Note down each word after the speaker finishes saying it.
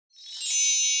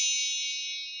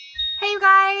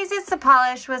guys, it's the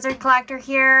Polished Wizard Collector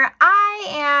here. I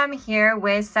am here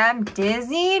with some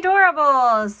Disney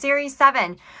Doorables Series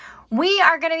 7. We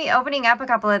are going to be opening up a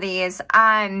couple of these.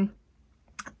 I'm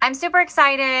super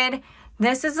excited.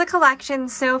 This is the collection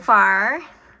so far.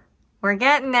 We're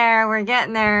getting there. We're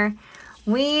getting there.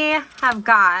 We have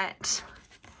got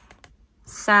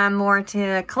some more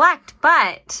to collect,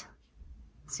 but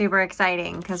super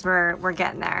exciting because we're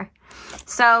getting there.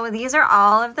 So these are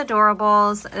all of the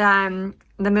Doorables,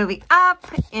 the movie Up,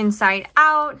 Inside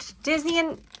Out,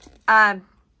 Disney and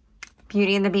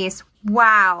Beauty and the Beast.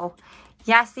 Wow.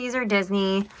 Yes, these are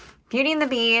Disney. Beauty and the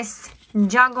Beast,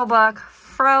 Jungle Book,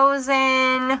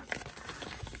 Frozen.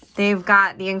 They've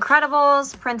got The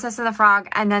Incredibles, Princess and the Frog,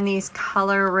 and then these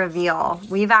color reveal.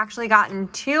 We've actually gotten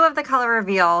two of the color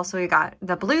reveal. So we got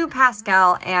the blue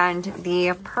pastel and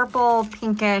the purple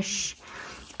pinkish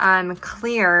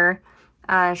clear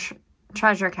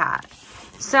treasure cat.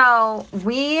 So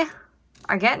we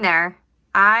are getting there.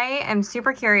 I am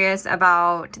super curious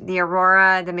about the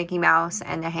Aurora, the Mickey Mouse,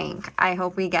 and the Hank. I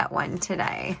hope we get one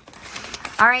today.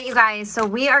 All right, you guys. So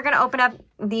we are going to open up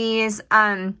these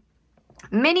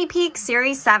Mini Peek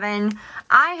Series 7.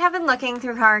 I have been looking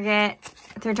through Target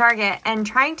and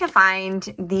trying to find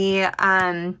the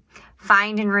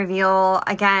find and reveal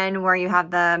again, where you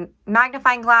have the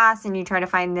magnifying glass and you try to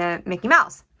find the Mickey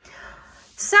Mouse.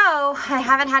 So I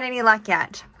haven't had any luck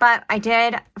yet, but I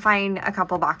did find a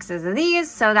couple boxes of these,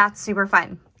 so that's super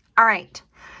fun. All right,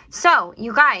 so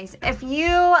you guys, if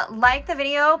you like the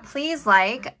video, please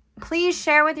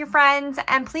share with your friends,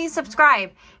 and please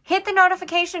subscribe. Hit the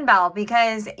notification bell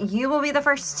because you will be the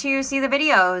first to see the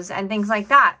videos and things like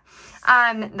that.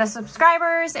 The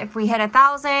subscribers, if we hit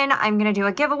 1,000, I'm going to do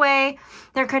a giveaway.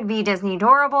 There could be Disney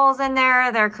Doorables in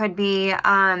there. There could be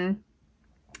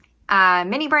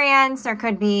mini brands. There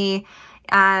could be,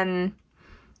 oh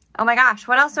my gosh,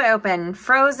 what else do I open?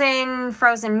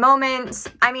 Frozen moments.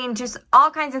 I mean, just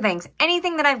all kinds of things.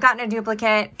 Anything that I've gotten a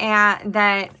duplicate and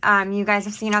that you guys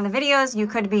have seen on the videos, you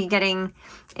could be getting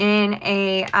in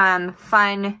a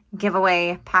fun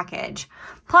giveaway package.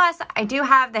 Plus, I do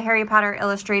have the Harry Potter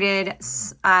Illustrated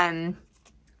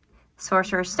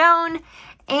Sorcerer's Stone,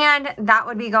 and that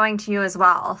would be going to you as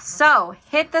well. So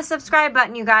hit the subscribe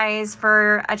button, you guys,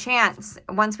 for a chance.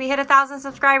 Once we hit 1,000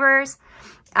 subscribers,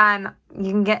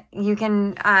 you can get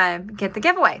the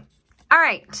giveaway. All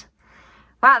right.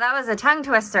 Wow, that was a tongue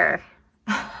twister.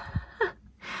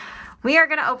 We are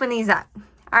going to open these up.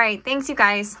 All right. Thanks, you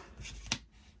guys.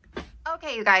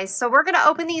 Okay, you guys, so we're going to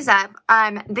open these up.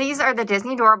 These are the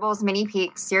Disney Doorables Mini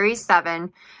Peek Series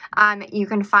 7. You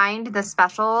can find the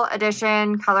special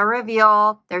edition color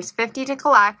reveal. There's 50 to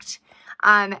collect.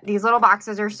 These little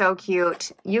boxes are so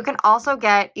cute. You can also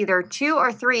get either 2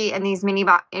 or 3 in these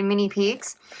mini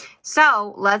peeks.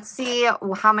 So let's see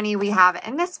how many we have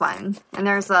in this one. And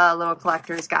there's a little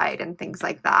collector's guide and things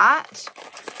like that.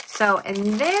 So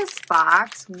in this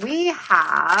box, we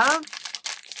have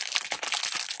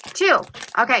 2.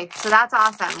 Okay, so that's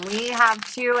awesome. We have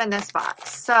 2 in this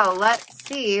box. So let's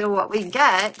see what we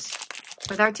get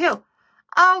with our 2.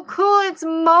 Oh, cool. It's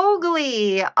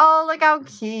Mowgli. Oh, look how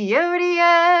cute he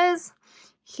is.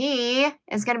 He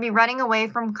is going to be running away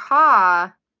from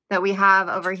Kaa that we have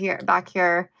over here, back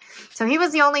here. So he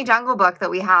was the only Jungle Book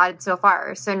that we had so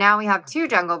far. So now we have 2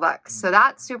 Jungle Books. So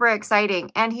that's super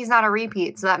exciting. And he's not a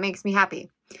repeat, so that makes me happy.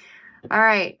 All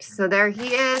right, so there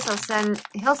he is.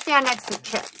 He'll stand next to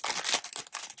Chip.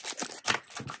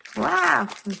 Wow,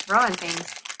 I'm throwing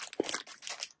things.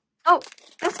 Oh,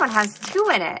 this one has 2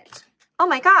 in it. Oh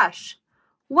my gosh,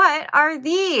 what are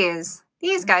these?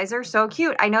 These guys are so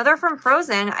cute. I know they're from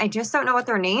Frozen. I just don't know what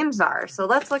their names are. So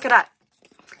let's look it up.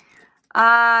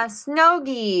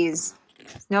 Snowgies.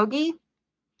 Snowgie?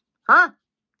 Huh?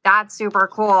 That's super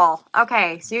cool.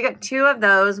 Okay, so you get 2 of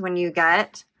those when you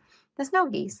get the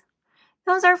Snowgies.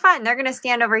 Those are fun. They're going to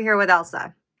stand over here with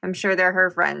Elsa. I'm sure they're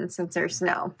her friends since there's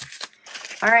snow.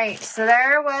 All right, so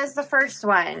there was the first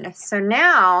one. So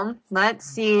now let's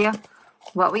see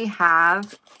what we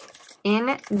have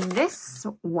in this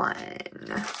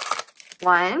one.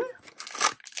 1,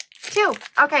 2.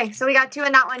 Okay, so we got 2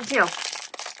 in that one too.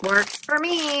 Works for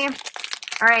me.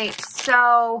 All right,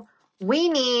 so we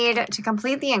need to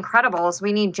complete the Incredibles.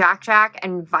 We need Jack Jack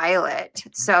and Violet.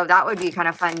 So that would be kind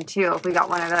of fun too if we got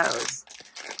one of those.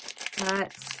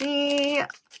 Let's see.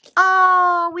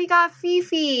 Oh, we got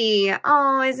Fifi.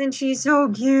 Oh, isn't she so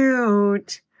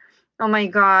cute? Oh my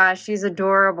gosh, she's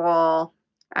adorable.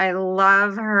 I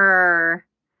love her.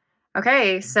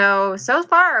 Okay, so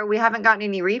far we haven't gotten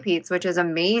any repeats, which is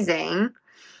amazing.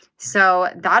 So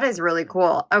that is really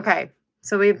cool. Okay,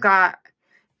 so we've got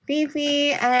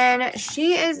Fifi, and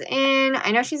she is in,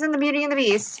 I know she's in the Beauty and the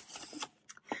Beast,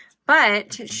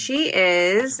 but she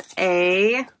is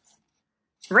a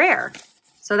rare.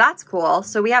 So that's cool.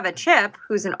 So we have a Chip,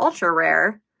 who's an ultra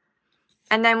rare,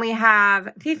 and then we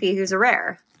have Fifi, who's a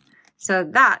rare. So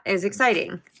that is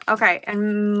exciting. Okay,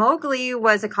 and Mowgli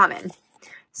was a common.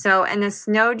 So, and the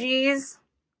Snowgies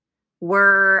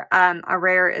were a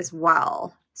rare as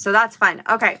well. So that's fun.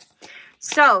 Okay,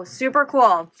 so super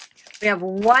cool. We have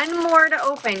one more to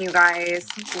open, you guys.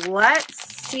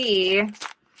 Let's see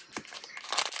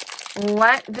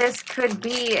what this could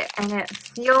be. And it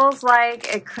feels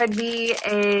like it could be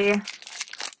a,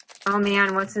 oh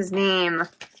man, what's his name?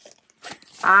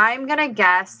 I'm gonna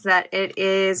guess that it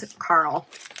is Carl.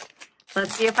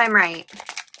 Let's see if I'm right.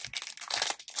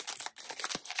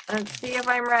 Let's see if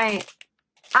I'm right.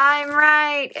 I'm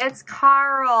right. It's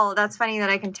Carl. That's funny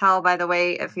that I can tell by the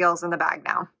way it feels in the bag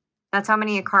now. That's how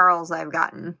many Carls I've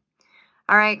gotten.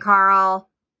 All right, Carl.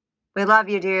 We love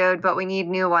you, dude, but we need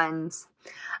new ones.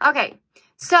 Okay,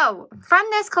 so from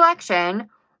this collection,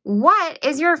 what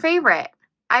is your favorite?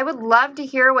 I would love to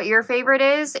hear what your favorite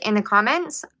is in the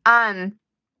comments.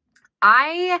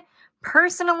 I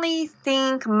personally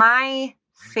think my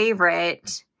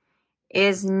favorite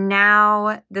is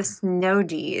now the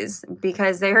Snowgies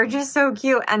because they are just so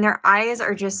cute and their eyes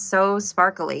are just so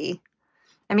sparkly.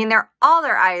 I mean, all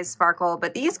their eyes sparkle,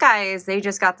 but these guys, they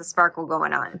just got the sparkle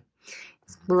going on.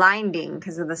 It's blinding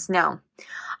because of the snow.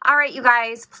 All right, you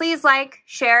guys, please like,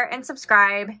 share, and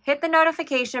subscribe. Hit the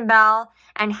notification bell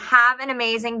and have an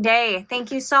amazing day. Thank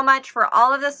you so much for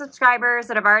all of the subscribers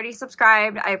that have already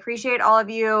subscribed. I appreciate all of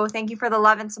you. Thank you for the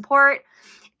love and support.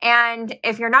 And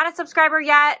if you're not a subscriber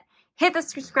yet, hit the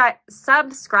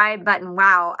subscribe button.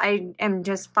 Wow, I am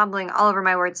just fumbling all over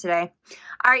my words today.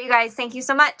 All right, you guys, thank you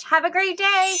so much. Have a great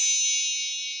day.